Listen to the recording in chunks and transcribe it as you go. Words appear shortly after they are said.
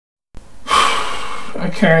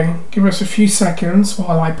Okay, give us a few seconds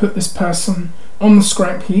while I put this person on the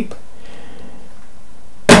scrap heap.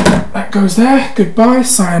 That goes there. Goodbye,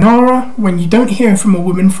 sayonara. When you don't hear from a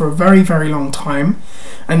woman for a very, very long time,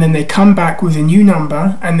 and then they come back with a new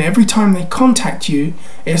number, and every time they contact you,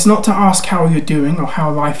 it's not to ask how you're doing or how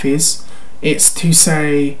life is. It's to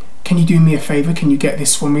say, can you do me a favor? Can you get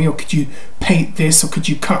this for me? Or could you paint this? Or could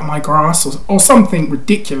you cut my grass? Or something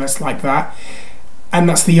ridiculous like that. And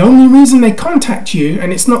that's the only reason they contact you.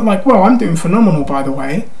 And it's not like, well, I'm doing phenomenal, by the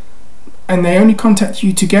way. And they only contact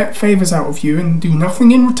you to get favors out of you and do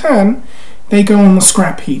nothing in return. They go on the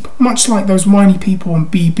scrap heap, much like those whiny people on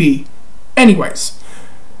BB. Anyways,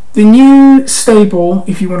 the new stable,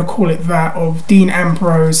 if you want to call it that, of Dean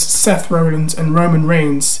Ambrose, Seth Rollins and Roman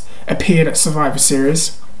Reigns appeared at Survivor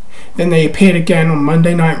Series. Then they appeared again on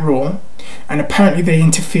Monday Night Raw, and apparently they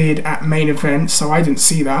interfered at main event, so I didn't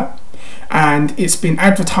see that. And it's been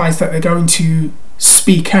advertised that they're going to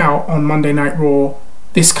speak out on Monday Night Raw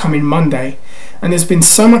this coming Monday. And there's been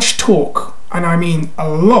so much talk, and I mean a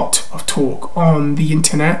lot of talk on the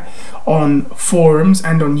internet, on forums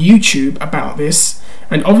and on YouTube about this.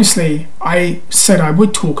 And obviously I said I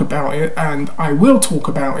would talk about it, and I will talk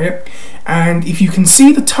about it. And if you can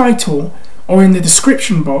see the title or in the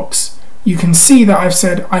description box, you can see that I've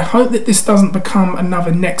said I hope that this doesn't become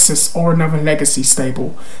another Nexus or another Legacy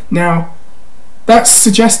stable. Now that's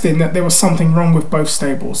suggesting that there was something wrong with both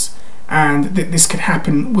stables, and that this could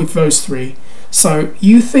happen with those three. So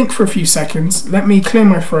you think for a few seconds, let me clear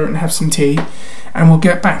my throat and have some tea, and we'll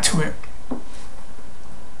get back to it.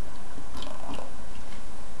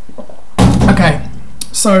 Okay,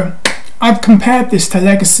 so I've compared this to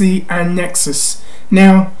Legacy and Nexus.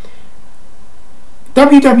 Now,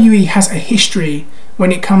 WWE has a history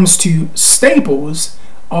when it comes to stables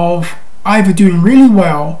of either doing really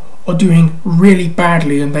well or doing really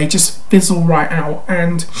badly, and they just fizzle right out.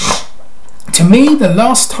 And to me, the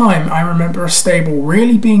last time I remember a stable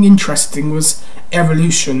really being interesting was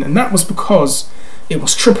Evolution, and that was because it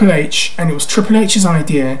was Triple H, and it was Triple H's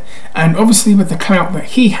idea, and obviously with the clout that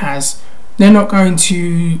he has, they're not going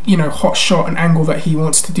to, you know, hot shot an angle that he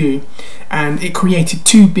wants to do. And it created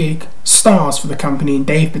two big stars for the company in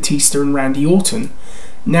Dave Bautista and Randy Orton.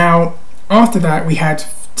 Now, after that, we had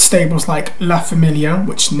stables like La Familia,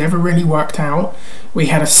 which never really worked out. We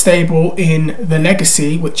had a stable in the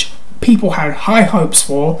Legacy, which people had high hopes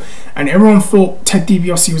for, and everyone thought Ted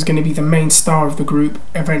DiBiase was going to be the main star of the group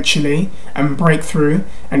eventually and break through,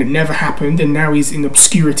 and it never happened, and now he's in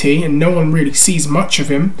obscurity and no one really sees much of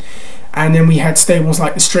him. And then we had stables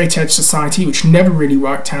like the Straight Edge Society, which never really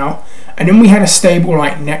worked out. And then we had a stable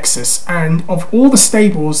like Nexus. And of all the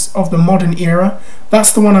stables of the modern era,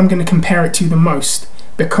 that's the one I'm going to compare it to the most.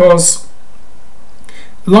 Because,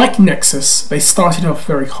 like Nexus, they started off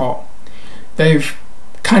very hot. They've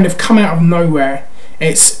kind of come out of nowhere.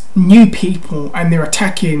 It's new people, and they're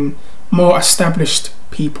attacking more established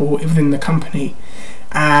people within the company.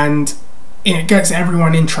 And it gets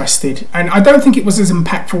everyone interested, and I don't think it was as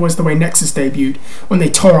impactful as the way Nexus debuted, when they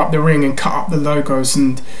tore up the ring and cut up the logos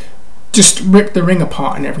and just ripped the ring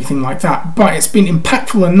apart and everything like that. But it's been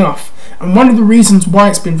impactful enough, and one of the reasons why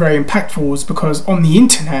it's been very impactful is because on the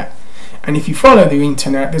internet, and if you follow the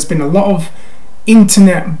internet, there's been a lot of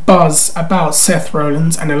internet buzz about Seth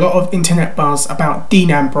Rollins and a lot of internet buzz about Dean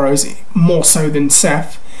Ambrose, more so than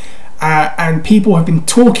Seth, and people have been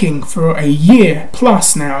talking for a year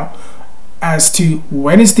plus now as to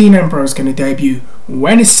when is Dean Ambrose going to debut,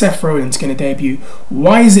 when is Seth Rollins going to debut,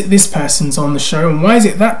 why is it this person's on the show and why is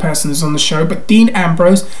it that person is on the show, but Dean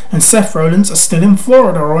Ambrose and Seth Rollins are still in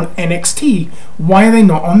Florida or on NXT, why are they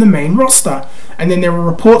not on the main roster? And then there were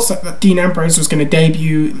reports that Dean Ambrose was going to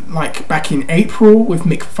debut like back in April with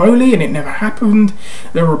Mick Foley, and it never happened.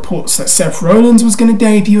 There were reports that Seth Rollins was going to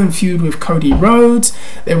debut and feud with Cody Rhodes.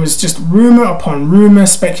 There was just rumour upon rumour,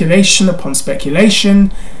 speculation upon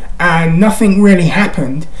speculation, and nothing really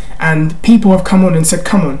happened. And people have come on and said,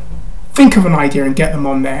 come on, think of an idea and get them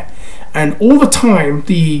on there. And all the time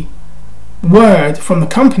the word from the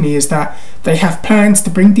company is that they have plans to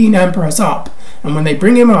bring Dean Ambrose up, and when they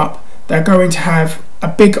bring him up, they're going to have a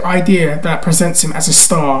big idea that presents him as a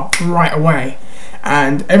star right away.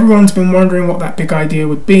 And everyone's been wondering what that big idea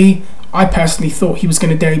would be. I personally thought he was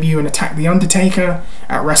going to debut and attack The Undertaker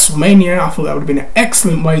at WrestleMania. I thought that would have been an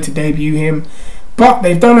excellent way to debut him. But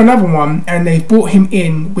they've done another one, and they've brought him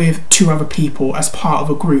in with two other people as part of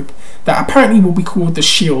a group that apparently will be called The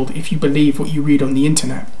Shield, if you believe what you read on the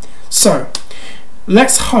internet. So,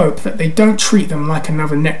 let's hope that they don't treat them like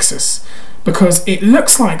another Nexus, because it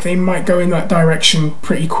looks like they might go in that direction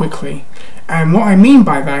pretty quickly. And what I mean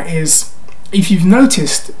by that is, if you've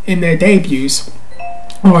noticed in their debuts,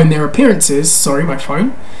 or in their appearances, sorry, my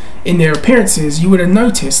phone, in their appearances, you would have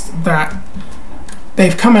noticed that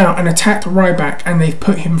they've come out and attacked Ryback and they've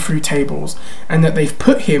put him through tables, and that they've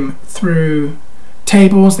put him through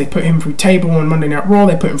tables. They put him through table on Monday Night Raw,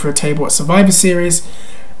 they put him through a table at Survivor Series,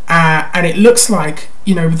 and it looks like,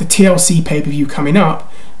 you know, with the TLC pay-per-view coming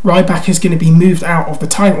up, Ryback is going to be moved out of the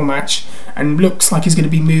title match and looks like he's going to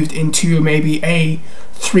be moved into maybe a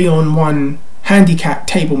 3-on-1 handicap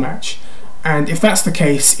table match. And if that's the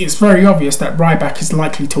case, it's very obvious that Ryback is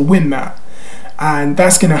likely to win that, and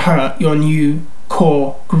that's going to hurt your new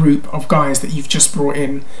core group of guys that you've just brought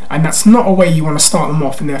in, and that's not a way you want to start them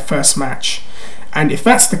off in their first match. And if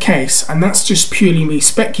that's the case, and that's just purely me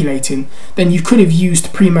speculating, then you could have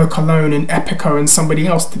used Primo Colon and Epico and somebody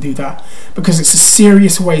else to do that, because it's a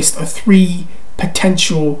serious waste of 3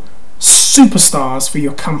 potential superstars for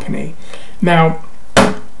your company. Now,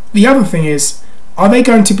 the other thing is, are they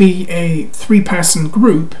going to be a 3-person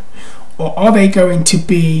group, or are they going to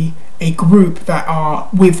be a group that are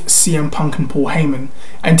with CM Punk and Paul Heyman?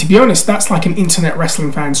 And to be honest, that's like an internet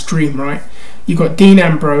wrestling fan's dream, right? You got Dean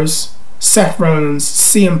Ambrose, Seth Rollins,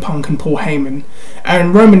 CM Punk and Paul Heyman,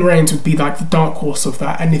 and Roman Reigns would be like the dark horse of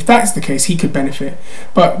that, and if that's the case, he could benefit.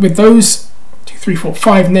 But with those 2, 3, 4,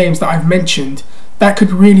 5 names that I've mentioned, that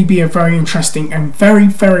could really be a very interesting and very,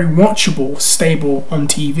 very watchable stable on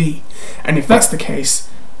TV. And if that's the case,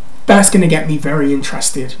 that's going to get me very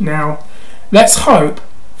interested. Now, let's hope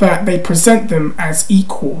that they present them as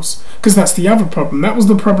equals, because that's the other problem. That was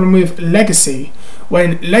the problem with Legacy.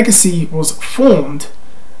 When Legacy was formed,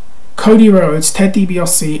 Cody Rhodes, Ted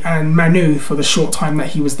DiBiase and Manu, for the short time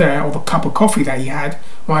that he was there, or the cup of coffee that he had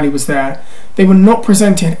while he was there, they were not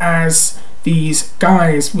presented as these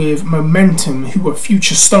guys with momentum who were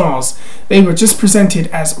future stars. They were just presented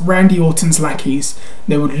as Randy Orton's lackeys.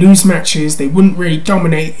 They would lose matches, they wouldn't really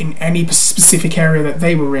dominate in any specific area that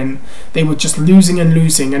they were in. They were just losing and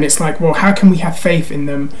losing, and it's like, well, how can we have faith in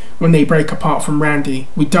them when they break apart from Randy?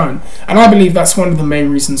 We don't. And I believe that's one of the main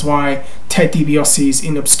reasons why Ted DiBiase is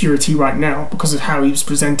in obscurity right now, because of how he was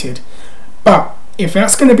presented. But if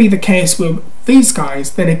that's going to be the case with these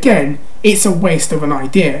guys, then again, it's a waste of an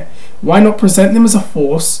idea. Why not present them as a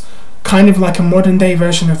force, kind of like a modern day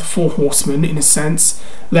version of the 4 Horsemen in a sense?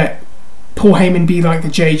 Let Paul Heyman be like the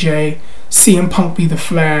JJ, CM Punk be the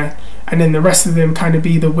Flair, and then the rest of them kind of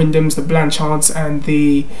be the Wyndhams, the Blanchards, and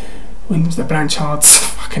the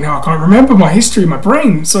fucking hell, I can't remember my history, my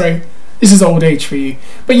brain, sorry. This is old age for you.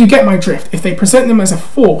 But you get my drift. If they present them as a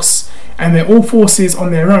force, and they're all forces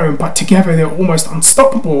on their own, but together they're almost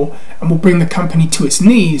unstoppable and will bring the company to its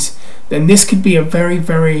knees, then this could be a very,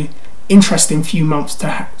 very interesting few months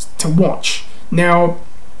to watch. Now,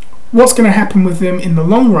 what's going to happen with them in the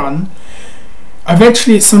long run?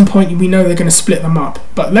 Eventually, at some point, we know they're going to split them up.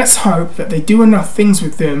 But let's hope that they do enough things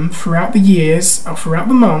with them throughout the years, or throughout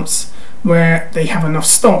the months, where they have enough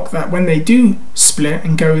stock that when they do split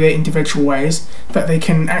and go their individual ways, that they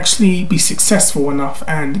can actually be successful enough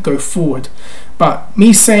and go forward. But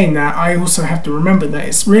me saying that, I also have to remember that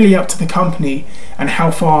it's really up to the company and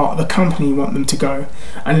how far the company want them to go.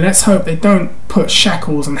 And let's hope they don't put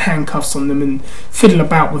shackles and handcuffs on them and fiddle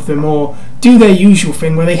about with them, or do their usual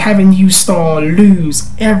thing where they have a new star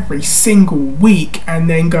lose every single week and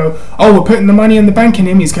then go, oh, we're putting the money in the bank in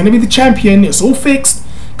him, he's going to be the champion, it's all fixed.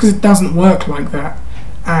 Because it doesn't work like that.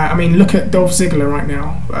 I mean, look at Dolph Ziggler right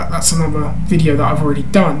now. That's another video that I've already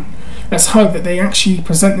done. Let's hope that they actually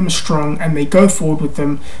present them strong and they go forward with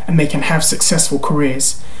them and they can have successful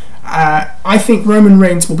careers. I think Roman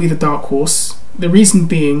Reigns will be the dark horse. The reason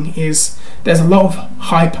being is there's a lot of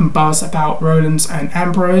hype and buzz about Rollins and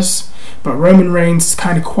Ambrose, but Roman Reigns is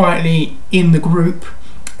kind of quietly in the group.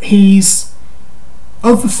 He's,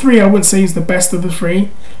 of the 3, I wouldn't say he's the best of the 3.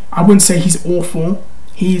 I wouldn't say he's awful.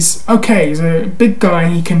 He's okay, he's a big guy,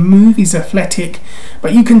 he can move, he's athletic,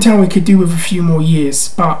 but you can tell he could do with a few more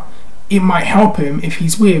years. But it might help him if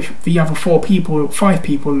he's with the other 4 people or 5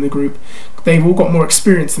 people in the group. They've all got more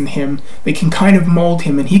experience than him. They can kind of mold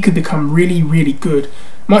him and he could become really, really good,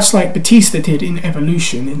 much like Batista did in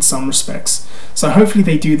Evolution in some respects. So hopefully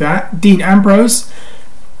they do that. Dean Ambrose,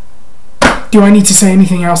 do I need to say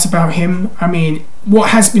anything else about him? I mean,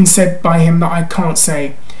 what has been said by him that I can't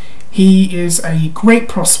say? He is a great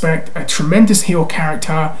prospect, a tremendous heel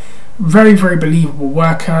character, very, very believable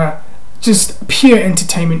worker, just pure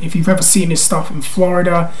entertainment. If you've ever seen his stuff in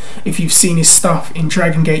Florida, if you've seen his stuff in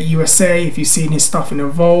Dragon Gate USA, if you've seen his stuff in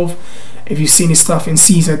Evolve, if you've seen his stuff in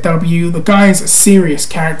CZW, the guy is a serious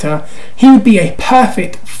character. He would be a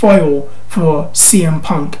perfect foil for CM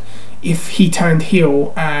Punk. if he turned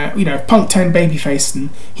heel, you know, if Punk turned babyface and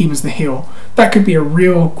he was the heel. That could be a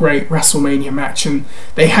real great WrestleMania match, and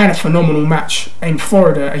they had a phenomenal match in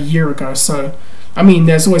Florida a year ago, so I mean,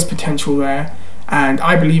 there's always potential there, and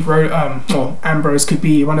I believe Ambrose could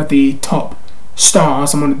be one of the top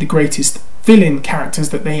stars and one of the greatest villain characters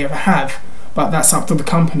that they ever have, but that's up to the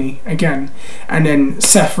company again. And then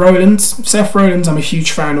Seth Rollins, I'm a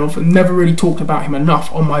huge fan of. Never really talked about him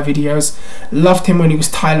enough on my videos. Loved him when he was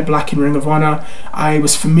Tyler Black in Ring of Honor. I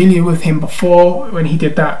was familiar with him before when he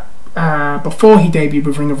did that, before he debuted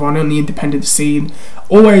with Ring of Honor on the independent scene.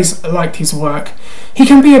 Always liked his work. He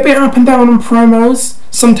can be a bit up and down on promos.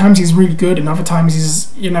 Sometimes he's really good, and other times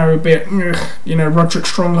he's, you know, a bit, you know, Roderick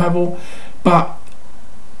Strong level. But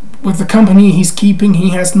with the company he's keeping, he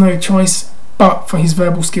has no choice but for his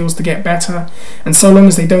verbal skills to get better, and so long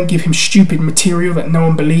as they don't give him stupid material that no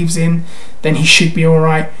one believes in, then he should be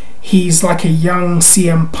alright. He's like a young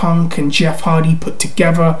CM Punk and Jeff Hardy put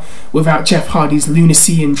together, without Jeff Hardy's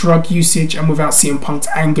lunacy and drug usage, and without CM Punk's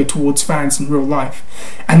anger towards fans in real life.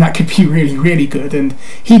 And that could be really, really good, and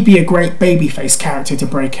he'd be a great babyface character to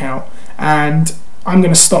break out. And I'm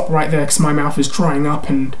going to stop right there because my mouth is drying up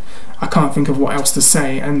and I can't think of what else to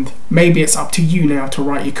say, and maybe it's up to you now to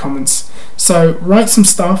write your comments. So write some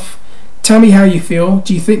stuff, tell me how you feel.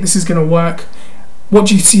 Do you think this is going to work? What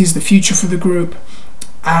do you see as the future for the group?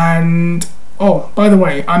 And oh, by the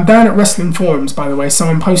way, I'm down at Wrestling Forums, by the way, so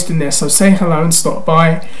I'm posting there, so say hello and stop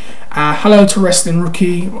by. Hello to Wrestling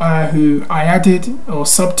Rookie, who I added, or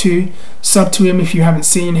sub to him if you haven't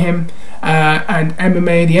seen him, and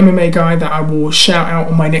MMA, the MMA guy that I will shout out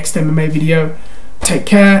on my next MMA video. Take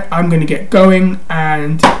care, I'm going to get going,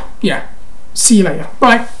 and yeah, see you later,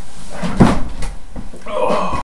 bye.